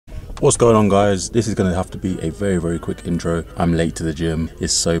What's going on, guys? This is gonna have to be a very quick intro. I'm late to the gym.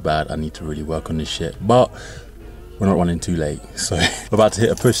 It's so bad. I need to really work on this shit, but we're not running too late. So we're about to hit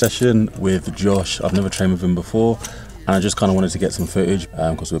a push session with Josh. I've never trained with him before, and I just kind of wanted to get some footage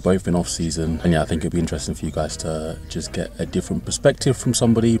because we're both in off season. And yeah, I think it'd be interesting for you guys to just get a different perspective from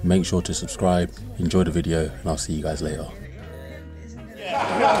somebody. Make sure to subscribe, enjoy the video, and I'll see you guys later.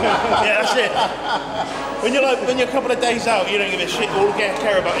 Yeah, that's it. When you're a couple of days out, you don't give a shit. All you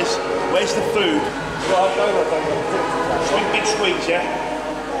care about is where's the food. Big squeeze, yeah.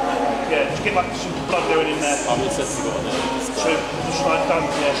 Yeah, just get like some blood going in there. I'm just like done.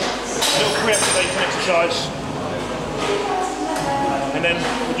 Yeah. Little pre-activation exercise, and then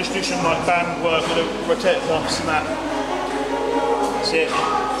we'll just do some like band work with a rotator cuffs and that. That's it.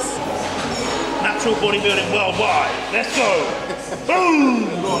 Natural bodybuilding worldwide. Let's go. Boom!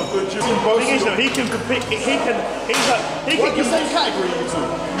 The thing is though, he can compete. He's the same category, you two?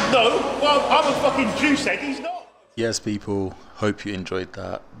 No. Well, I'm a fucking juice head. He's not. Yes, people. Hope you enjoyed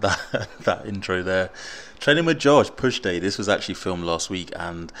that intro there. Training with Josh, push day. This was actually filmed last week,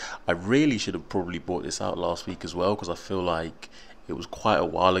 and I really should have probably brought this out last week as well, because I feel like it was quite a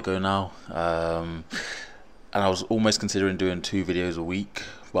while ago now. And I was almost considering doing 2 videos a week.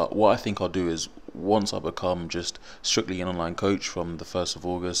 But what I think I'll do is, once I become just strictly an online coach from the 1st of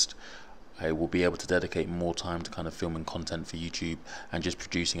August, I will be able to dedicate more time to kind of filming content for YouTube and just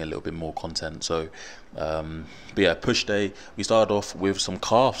producing a little bit more content. So, but yeah, push day. We started off with some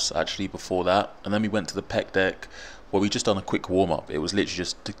calves actually before that, and then we went to the pec deck where we just done a quick warm up. It was literally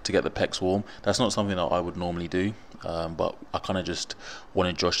just to get the pecs warm. That's not something that I would normally do, but I kind of just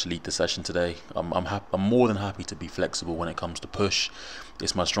wanted Josh to lead the session today. I'm more than happy to be flexible when it comes to push.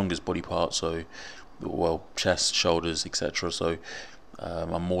 It's my strongest body part, so well, chest, shoulders, etc. So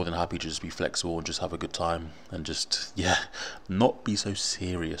I'm more than happy to just be flexible and just have a good time and just, yeah, not be so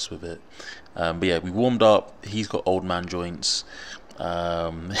serious with it. But yeah, we warmed up. He's got old man joints,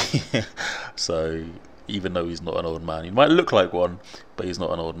 so even though he's not an old man, he might look like one, but he's not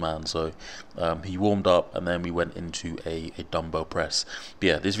an old man. So he warmed up, and then we went into a dumbbell press. But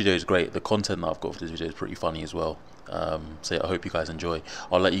yeah, this video is great. The content that I've got for this video is pretty funny as well. So yeah, I hope you guys enjoy.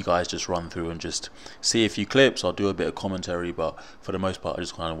 I'll let you guys just run through and just see a few clips. I'll do a bit of commentary, but for the most part I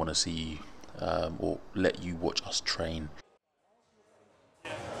just kind of want to see or let you watch us train.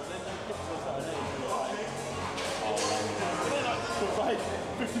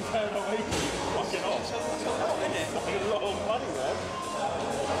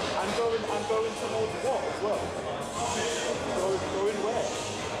 Going towards what as well? Going where?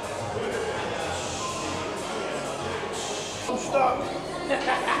 I'm stuck.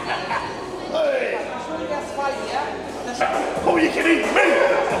 Hey! Oh, you can eat me!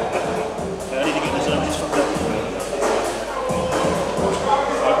 I need to get this over. It's fucked up.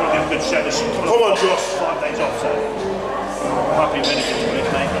 I've got to give a good set. Come on, Josh. 5 days off, so I'm happy with anything to it,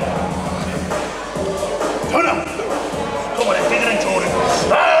 mate. Turn up! Come on, take it in, Jordan.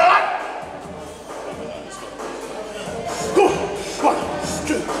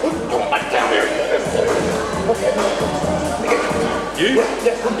 You?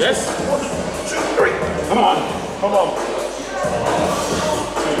 Yes. 1, 2, 3. Come on. Come on. 2.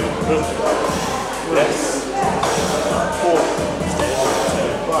 Yes. 4.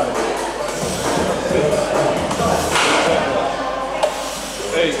 5. 6.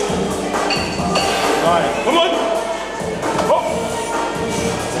 8. 9. Come on. Up.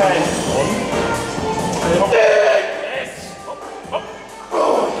 10. 1. Yes. Up.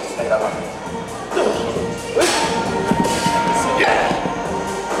 Oh, stay that way.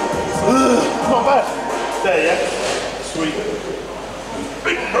 Not bad. There, yeah. Sweet.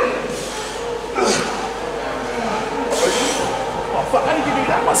 Oh fuck, how did you do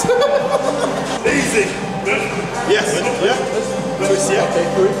that one? Easy. Yes. Yeah. Twist, yeah. Okay,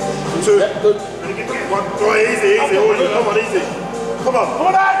 2. Yeah, good. 1. Go on, easy. Come on, easy. Come on. Come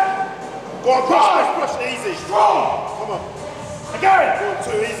on, Dad. Go on, push. Easy. Strong. Come on. Again. Go on,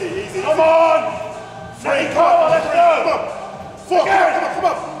 2. Easy. Come on. 3. Come on, let's go. Come on. 4. Come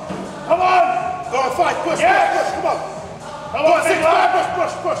on. Come on! Go on, 5, push, yes. Come on! Come on, 6,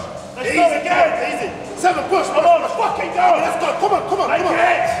 5, push! Let's easy, go again! Easy! 7, push! Come on, fucking go! Let's go! Come on! Come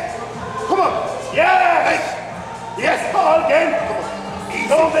on! Yes! 8! Yes! Come on again! Come on! Easy!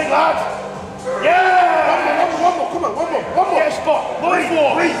 Come on, big lad! Yeah! One more! Yes, spot! Breathe!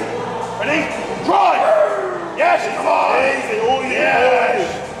 Ready? Drive! Yes! Come on! Easy! Yes!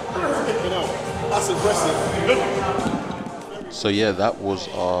 That's impressive. Good. So yeah, that was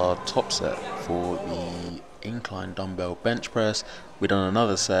our top set for the incline dumbbell bench press. We done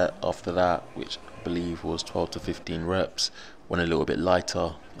another set after that, which I believe was 12 to 15 reps, went a little bit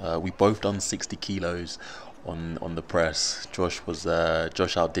lighter. We both done 60 kilos on the press. Josh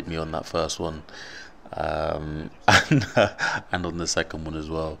outdid me on that first one, and and on the second one as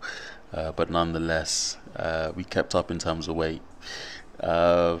well. But nonetheless, we kept up in terms of weight,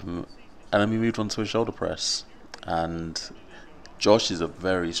 and then we moved on to a shoulder press. And Josh is a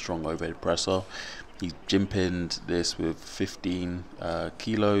very strong overhead presser. He gym pinned this with 15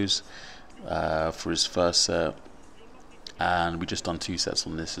 kilos for his first set, and we just done 2 sets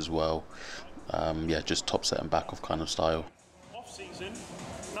on this as well. Yeah, just top set and back off kind of style. Off season,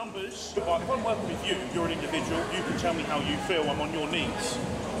 numbers. If I'm working with you, you're an individual, you can tell me how you feel, I'm on your needs.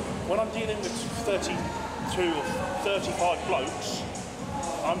 When I'm dealing with 32 or 35 blokes,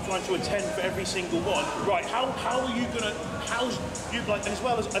 I'm trying to attend for every single one. Right, how are you gonna, and as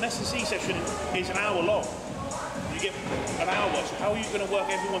well as an S&C session is an hour long. You get an hour, so how are you gonna work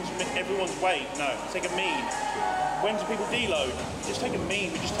everyone's weight? No, take a mean. When do people deload? You just take a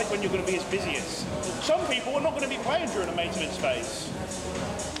mean, you just take when you're gonna be as busiest. Some people are not gonna be playing during a maintenance phase.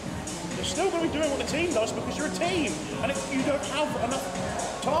 You're still going to be doing what the team does because you're a team, and if you don't have enough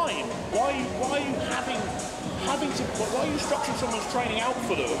time, why are you structuring someone's training out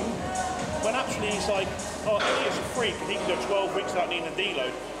for them when actually it's like, oh, Elliot's a freak and he can go 12 weeks without needing a deload.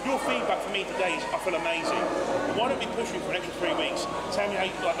 Your feedback for me today is I feel amazing. But why don't we push you for an extra 3 weeks? Tell me how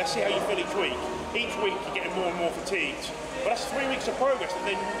you, let's see how you feel each week. Each week you're getting more and more fatigued, but that's 3 weeks of progress,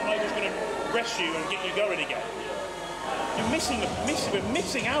 and then I was going to rest you and get you going again. You're we're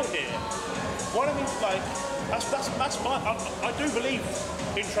missing out here. Why don't we, like, that's my, I do believe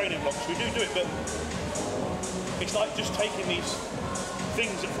in training blocks, we do it, but it's like just taking these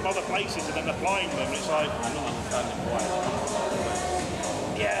things from other places and then applying them, it's like, I'm not understanding why.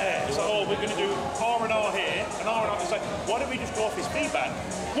 Yeah, it's like, oh, we're going to do R&R here, and R&R, it's like, why don't we just go off his feedback?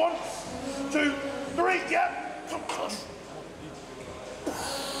 1, 2, 3, yeah! Come on.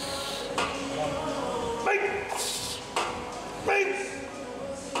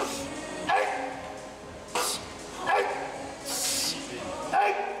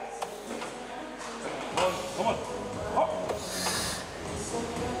 Come on.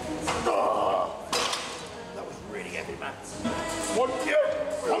 Oh, that was really heavy, man. 1, 2,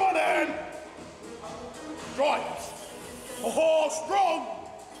 come on then. Right. Oh, strong.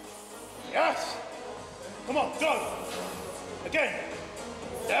 Yes. Come on, go. Again.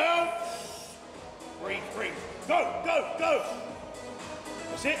 Down. Breathe. Go.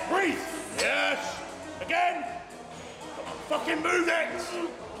 That's it, breathe. Yes. Again. Come on, fucking move it.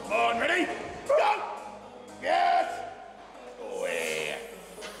 Come on, ready? Go. Yes. Oh, yeah.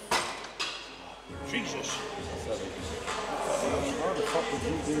 Jesus.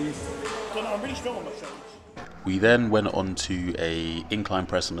 Don't know, I'm really strong on my shoulders. We then went on to a incline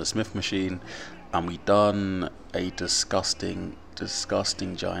press on the Smith machine, and we done a disgusting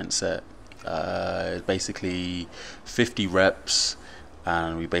giant set. Basically 50 reps,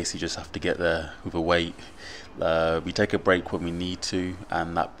 and we basically just have to get there with a weight. We take a break when we need to,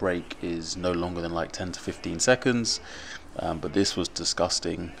 and that break is no longer than like 10 to 15 seconds. But this was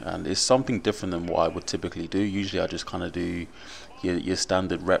disgusting, and it's something different than what I would typically do. Usually I just kind of do your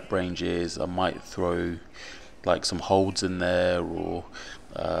standard rep ranges. I might throw like some holds in there, or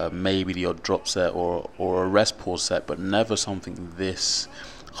maybe the odd drop set or a rest pause set, but never something this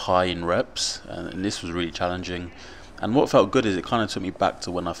high in reps, and this was really challenging. And what felt good is it kind of took me back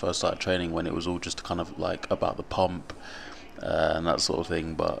to when I first started training, when it was all just kind of like about the pump and that sort of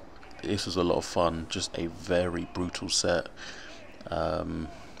thing. But this was a lot of fun, just a very brutal set. But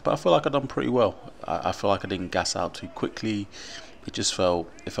I feel like I've done pretty well. I feel like I didn't gas out too quickly. It felt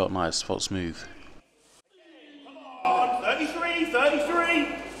nice, felt smooth. 33.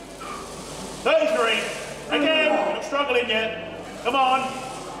 Again, you're not struggling yet. Come on.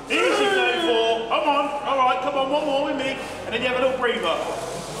 Easy, 34. Come on. All right, come on, one more with me. And then you have a little breather.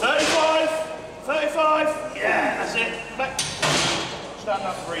 35. Yeah, that's it. Back. Stand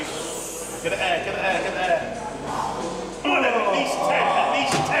up, breathe. Get the air. Come on then, at least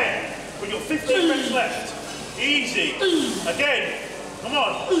 10. We've got 15 reps left. Easy. Again. Come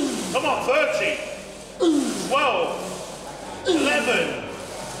on, 30. 12. 11.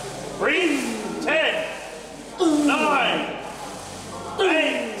 Breathe. 10. 9.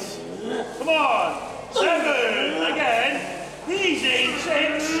 8. Come on. 7. Again. Easy.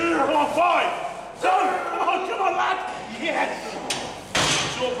 6. Come on, 5. Come on, lad. Yes.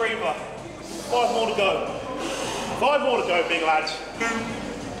 Short breather. 5 more to go. 5 more to go, big lads. 2,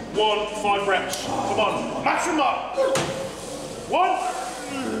 1, 5 reps. Come on. Mash them up.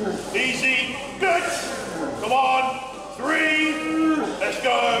 1. Easy. Good. Come on. 3. Let's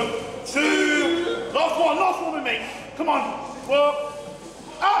go. 2. Last one with me. Come on. 1. 4.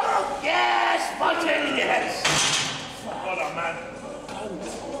 Oh, yes, Martin, yes. Well done, man.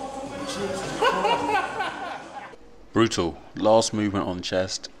 Brutal. Last movement on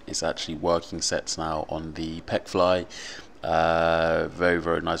chest is actually working sets now on the pec fly. Very,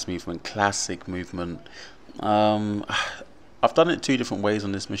 very nice movement. Classic movement. I've done it 2 different ways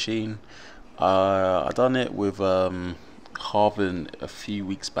on this machine. I've done it with Harvin a few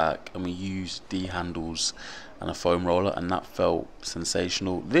weeks back, and we used D handles and a foam roller, and that felt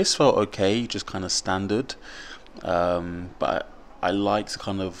sensational. This felt okay, just kind of standard, but I like to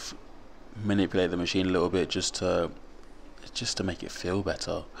kind of manipulate the machine a little bit just to make it feel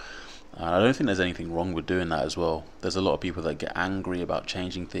better. I don't think there's anything wrong with doing that as well. There's a lot of people that get angry about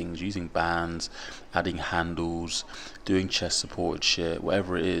changing things, using bands, adding handles, doing chest supported shit,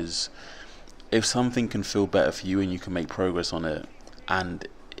 whatever it is. If something can feel better for you and you can make progress on it, and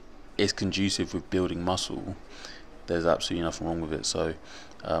it's conducive with building muscle, there's absolutely nothing wrong with it. So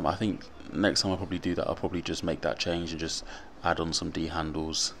I think next time I probably do that, I'll probably just make that change and just add on some D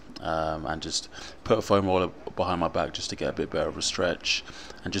handles, and just put a foam roller behind my back just to get a bit better of a stretch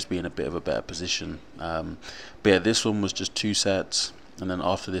and just be in a bit of a better position. But yeah, this one was just 2 sets, and then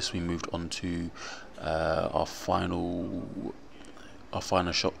after this we moved on to our final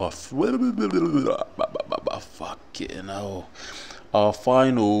shot off. Fucking hell. Our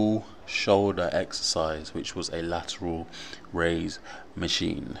final shoulder exercise, which was a lateral raise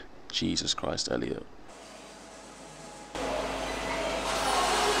machine. Jesus Christ, Elliot.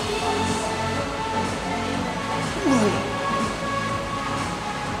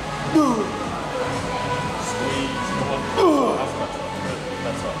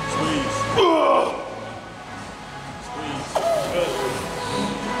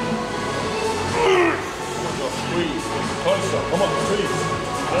 Closer, come on, squeeze.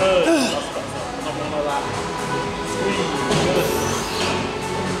 Good. That's better. Another one like that. Squeeze. Good.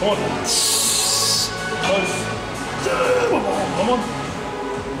 Come on. Close. Come on.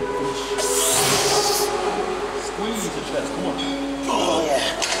 Squeeze the chest, come on. Oh, yeah.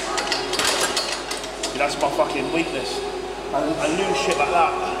 See, that's my fucking weakness. I lose shit like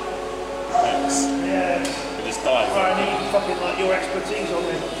that. Thanks. Yeah. It just dies. I need fucking like your expertise on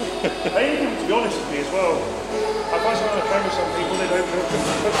it. I need people to be honest with me as well. I find something on the camera, some people, they don't put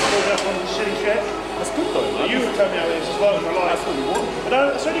up on silly shit. That's good though, man. You can tell me how it is as well in my life. That's what you want.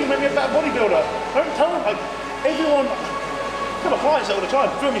 But so you can make me a better bodybuilder. Don't tell them, like, everyone, I tell my clients all the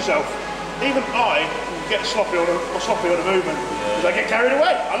time, film yourself. Even I get sloppy on a movement, because I get carried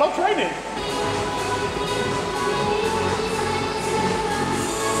away. I love training.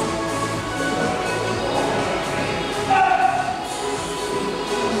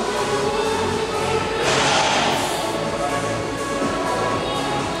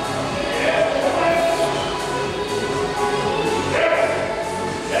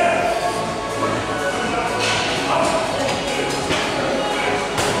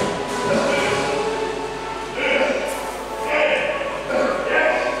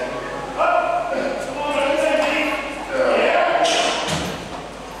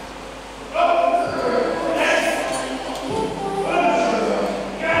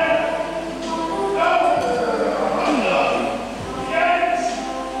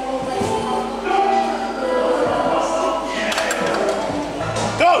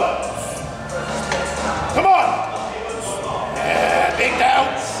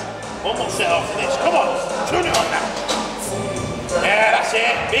 One more set after this. Come on, turn it on now. Yeah, that's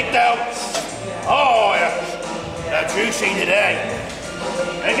it. Big delts. Oh, yeah. They're juicy today.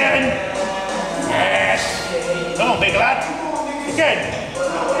 Again. Yes. Come on, big lad. Again.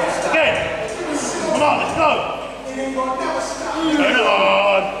 Again. Come on, let's go. Turn it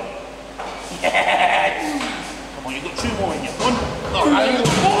on. Yes. Come on, you've got 2 more in you. Come on. No, you've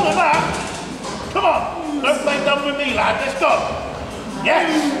got more than that. Come on. Don't play dumb with me, lad. Let's go. Yes.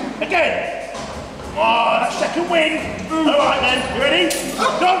 Again. Come on, that second win. All right then, you ready?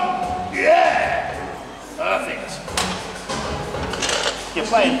 Go. Yeah. Perfect. You're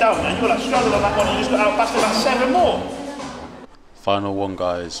playing dumb, man. You've got that struggle on that one. You just got outblasted about 7 more. Final one,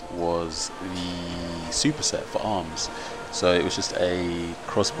 guys, was the superset for arms. So it was just a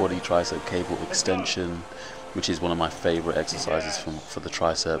cross-body tricep cable extension, which is one of my favorite exercises for the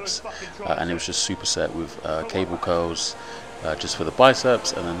triceps, and it was just superset with cable curls just for the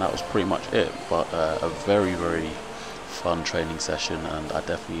biceps, and then that was pretty much it. But a very, very fun training session, and I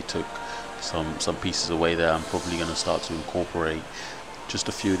definitely took some pieces away there. I'm probably going to start to incorporate just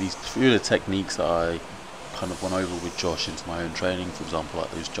a few of the techniques that I kind of went over with Josh into my own training. For example, like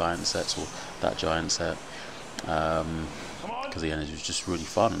those giant sets or that giant set, because again, it was just really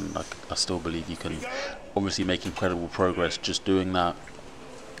fun. I still believe you can obviously make incredible progress just doing that,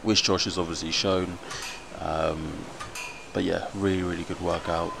 which Josh has obviously shown. But yeah, really good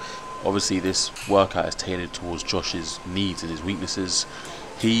workout. Obviously this workout is tailored towards Josh's needs and his weaknesses.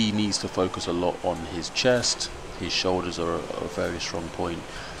 He needs to focus a lot on his chest. His shoulders are a very strong point.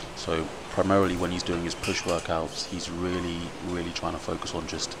 So primarily when he's doing his push workouts, he's really trying to focus on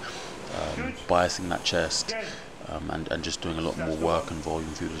just biasing that chest, and just doing a lot more work and volume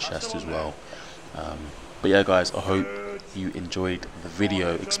through the chest as well. But yeah guys, I hope you enjoyed the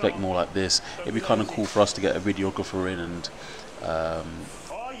video. Expect more like this. It'd be kind of cool for us to get a videographer in and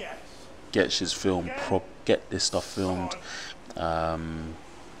get this stuff filmed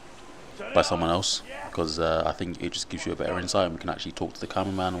by someone else, because I think it just gives you a better insight and we can actually talk to the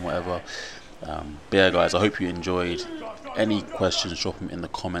cameraman or whatever. But yeah guys, I hope you enjoyed. Any questions, drop them in the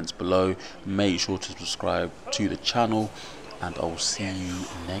comments below. Make sure to subscribe to the channel, and I will see you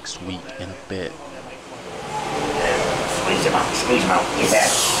next week in a bit. Squeeze him out,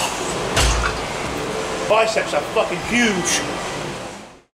 yes. Biceps are fucking huge.